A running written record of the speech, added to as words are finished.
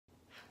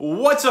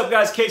What's up,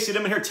 guys? Casey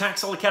Dimon here,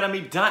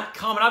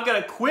 TaxSaleAcademy.com, and I've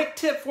got a quick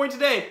tip for you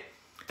today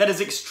that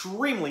is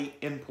extremely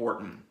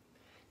important.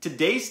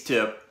 Today's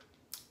tip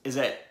is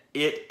that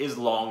it is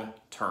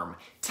long-term.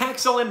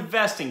 Tax sale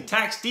investing,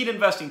 tax deed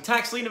investing,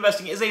 tax lien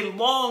investing is a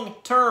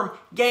long-term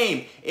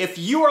game. If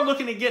you are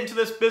looking to get into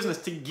this business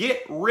to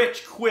get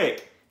rich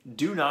quick,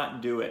 do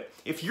not do it.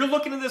 If you're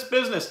looking at this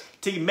business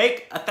to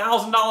make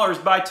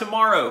 $1,000 by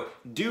tomorrow,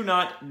 do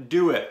not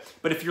do it.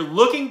 But if you're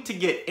looking to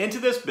get into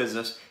this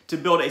business to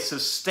build a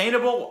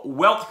sustainable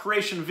wealth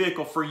creation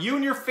vehicle for you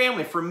and your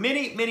family for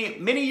many, many,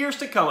 many years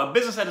to come, a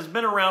business that has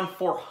been around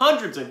for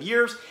hundreds of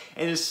years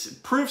and is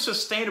proved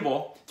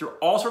sustainable through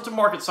all sorts of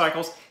market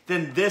cycles,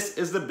 then this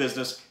is the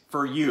business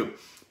for you.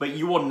 But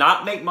you will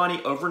not make money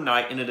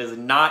overnight, and it is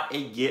not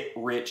a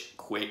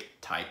get-rich-quick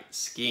type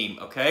scheme,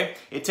 okay?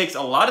 It takes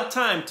a lot of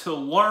time to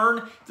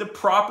learn the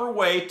proper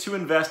way to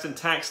invest in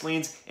tax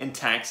liens and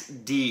tax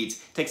deeds.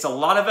 It takes a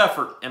lot of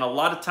effort and a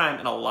lot of time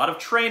and a lot of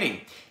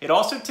training. It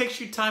also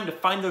takes you time to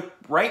find the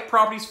right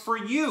properties for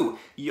you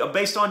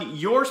based on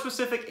your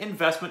specific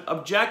investment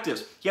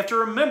objectives. You have to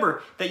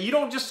remember that you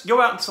don't just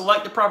go out and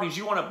select the properties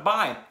you want to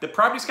buy. The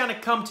properties kind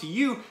of come to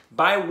you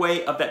by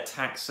way of that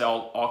tax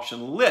sale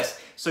auction list.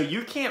 So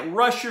you can't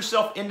rush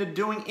yourself into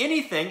doing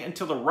anything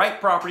until the right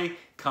property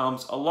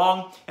comes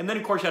along. And then,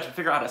 of course, you have to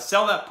figure out how to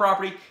sell that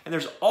property. And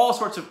there's all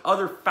sorts of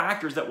other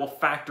factors that will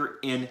factor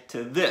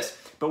into this.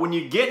 But when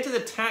you get into the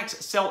tax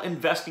sale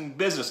investing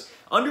business,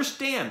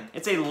 understand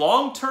it's a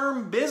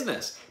long-term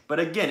business. But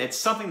again, it's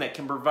something that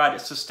can provide a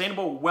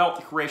sustainable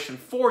wealth creation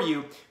for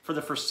you for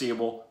the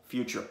foreseeable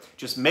future.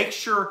 Just make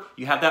sure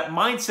you have that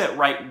mindset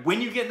right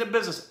when you get into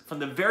business from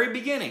the very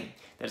beginning,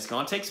 that it's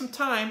going to take some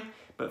time,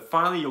 but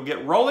finally you'll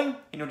get rolling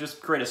and you'll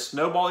just create a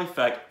snowball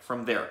effect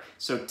from there.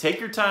 So take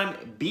your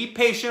time, be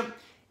patient,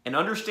 and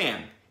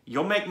understand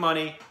you'll make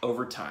money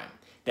over time.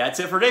 That's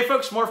it for today,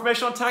 folks. More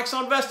information on tax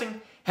sale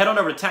investing, head on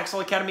over to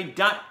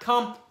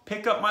TaxSaleAcademy.com.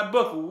 Pick up my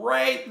book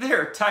right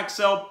there, Tax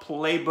Sale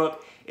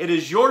Playbook. It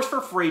is yours for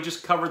free.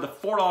 Just cover the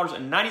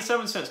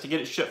 $4.97 to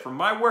get it shipped from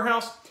my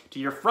warehouse to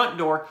your front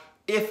door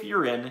if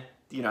you're in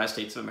the United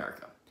States of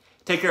America.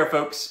 Take care,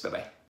 folks. Bye-bye.